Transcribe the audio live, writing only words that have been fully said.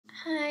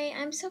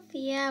I'm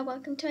Sophia.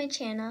 Welcome to my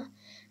channel.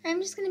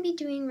 I'm just going to be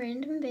doing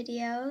random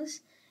videos,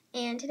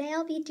 and today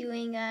I'll be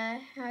doing a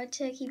how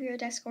to keep your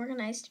desk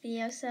organized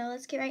video, so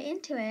let's get right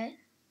into it.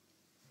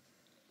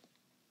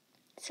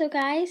 So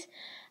guys,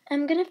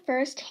 I'm going to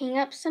first hang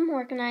up some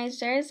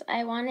organizers.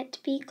 I want it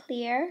to be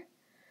clear.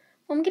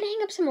 I'm going to hang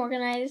up some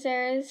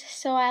organizers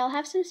so I'll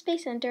have some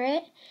space under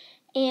it,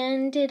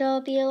 and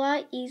it'll be a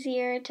lot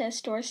easier to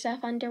store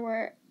stuff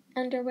underwear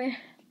under it.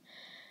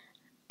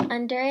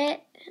 I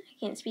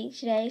can't speak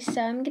today, so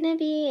I'm gonna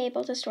be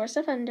able to store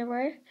stuff under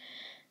it,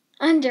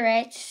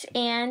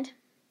 and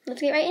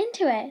let's get right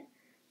into it.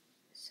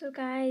 So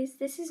guys,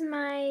 this is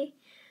my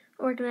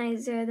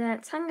organizer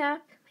that's hung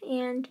up,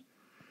 and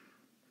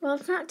well,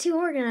 it's not too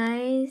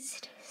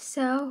organized,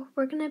 so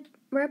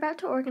we're about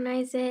to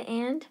organize it,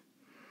 and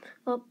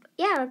well,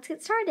 yeah, let's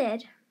get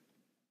started.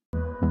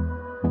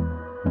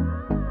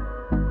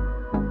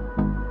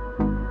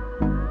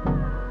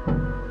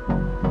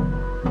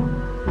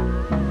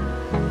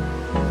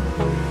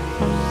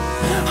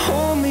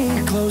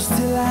 Close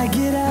till I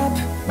get up.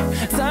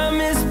 Time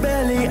is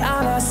barely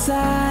on our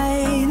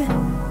side.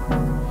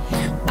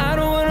 I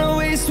don't wanna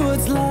waste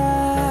what's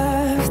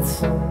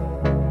left.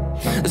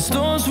 The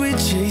storms we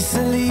chase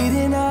are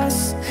leading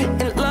us,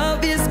 and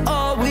love is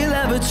all we'll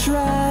ever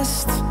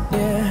trust.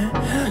 Yeah,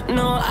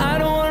 no, I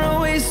don't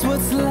wanna waste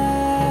what's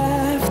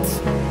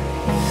left.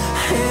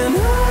 And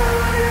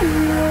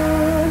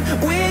on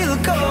we'll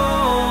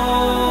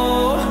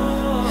go.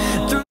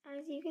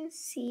 As you can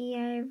see,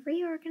 I've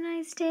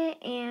reorganized it,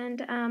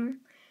 and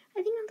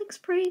I think it looks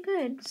pretty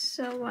good.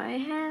 So I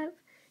have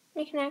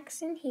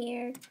knickknacks in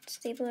here,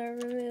 stapler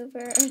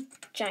remover, a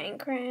giant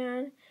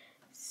crayon,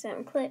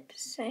 some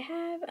clips. I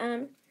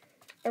have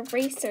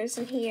erasers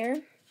in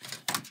here.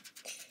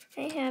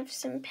 I have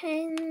some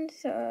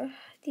pens.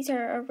 These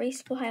are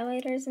erasable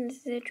highlighters, and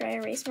this is a dry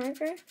erase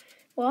marker.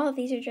 Well, all of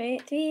these are dry.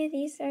 3 of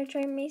these are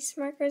dry erase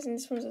markers, and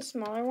this one's a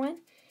smaller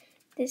one.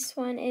 This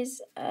one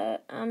is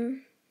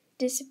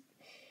just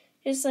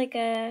like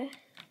a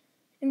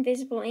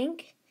invisible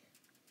ink.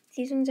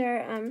 These ones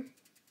are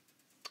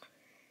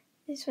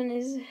these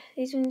ones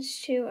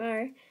two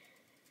are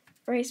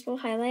erasable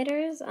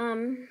highlighters.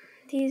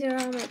 These are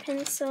all my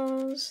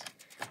pencils.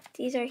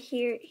 These are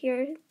here.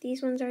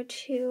 These ones are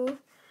 2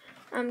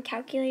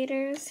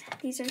 calculators.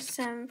 These are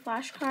some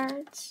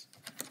flashcards.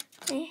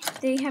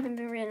 They haven't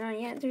been written on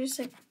yet. They're just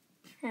like,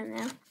 I don't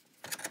know.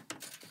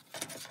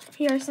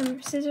 Here are some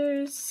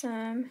scissors,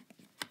 some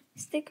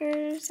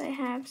stickers. I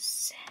have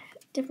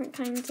different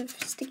kinds of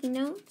sticky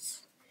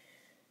notes.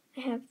 I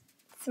have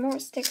some more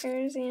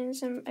stickers and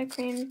some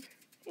crayons.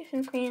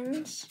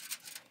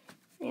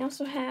 I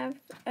also have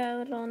a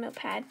little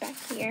notepad back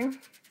here.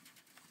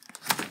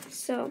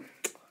 So,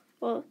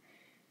 well,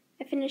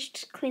 I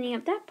finished cleaning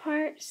up that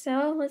part,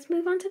 so let's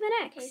move on to the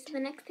next. Okay, so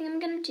the next thing I'm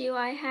going to do,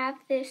 I have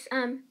this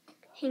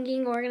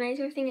hanging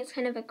organizer thing. It's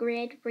kind of a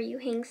grid where you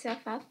hang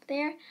stuff up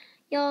there.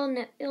 You'll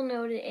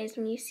know what it is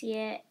when you see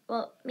it.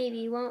 Well, maybe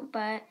you won't,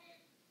 but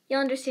you'll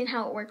understand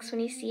how it works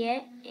when you see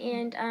it.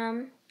 And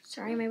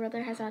sorry, my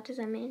brother has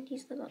autism and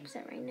he's a little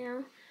upset right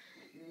now.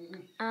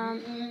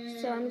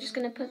 So I'm just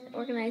gonna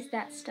organize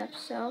that stuff.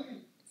 So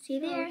see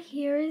there.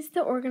 Here is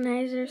the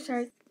organizer.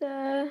 Starts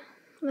the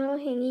little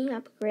hanging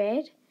up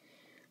grid.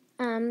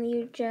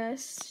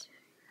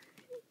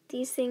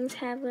 These things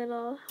have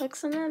little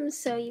hooks on them,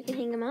 so you can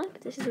hang them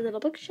up. This is a little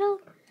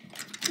bookshelf.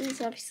 This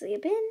is obviously a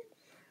bin,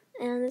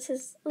 and this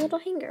is a little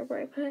hanger where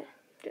I put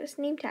just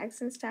name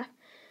tags and stuff.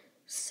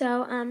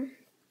 So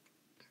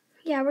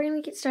yeah, we're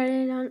gonna get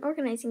started on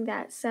organizing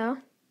that. So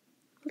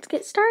let's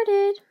get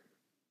started.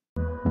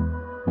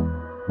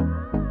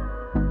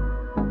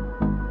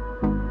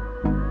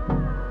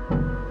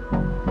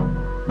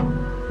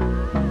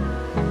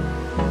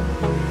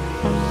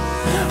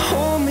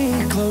 Hold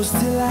me close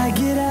till I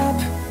get up.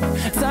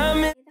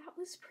 That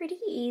was pretty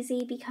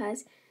easy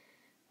because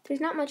there's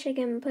not much I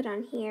can put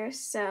on here.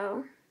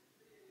 So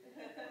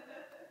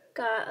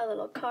got a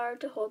little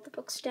card to hold the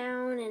books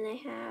down, and I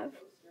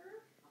have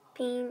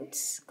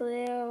paints,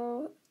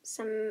 glue,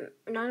 some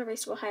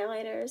non-erasable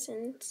highlighters,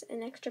 and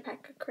an extra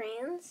pack of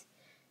crayons.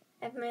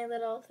 I have my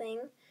little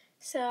thing.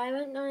 So I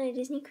went on a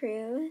Disney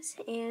cruise,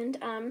 and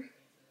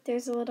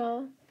there's a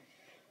little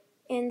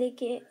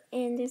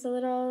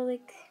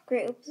like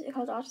group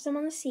called Autism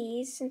on the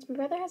Seas. Since my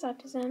brother has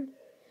autism,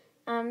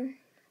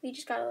 we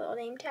just got a little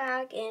name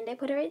tag, and I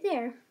put it right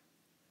there.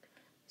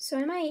 So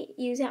I might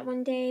use that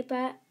one day,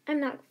 but I'm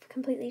not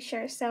completely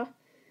sure. So,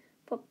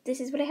 well, this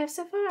is what I have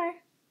so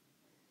far.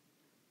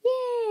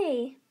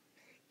 Yay!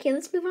 Okay,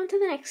 let's move on to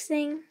the next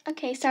thing.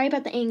 Okay, sorry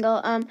about the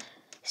angle.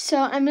 So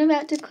I'm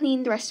about to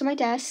clean the rest of my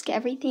desk.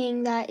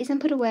 Everything that isn't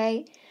put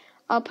away,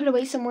 I'll put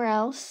away somewhere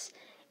else.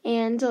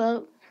 And,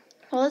 well,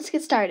 let's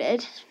get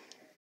started.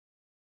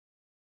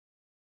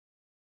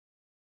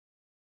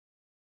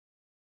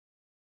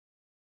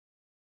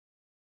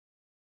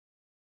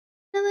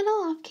 A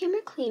little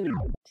off-camera cleaner.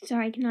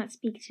 Sorry, I cannot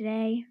speak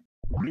today.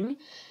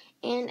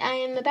 And I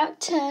am about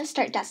to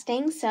start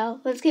dusting, so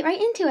let's get right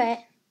into it.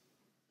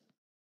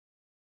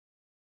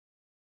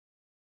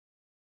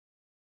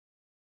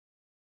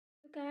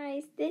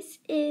 Guys, this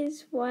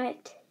is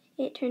what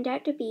it turned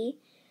out to be.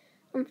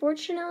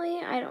 Unfortunately,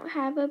 I don't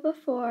have a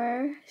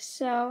before,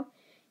 so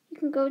you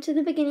can go to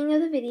the beginning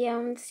of the video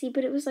and see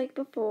what it was like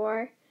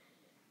before.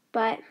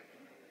 But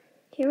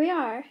here we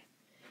are.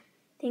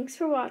 Thanks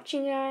for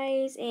watching,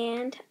 guys,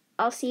 and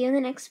I'll see you in the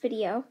next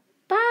video.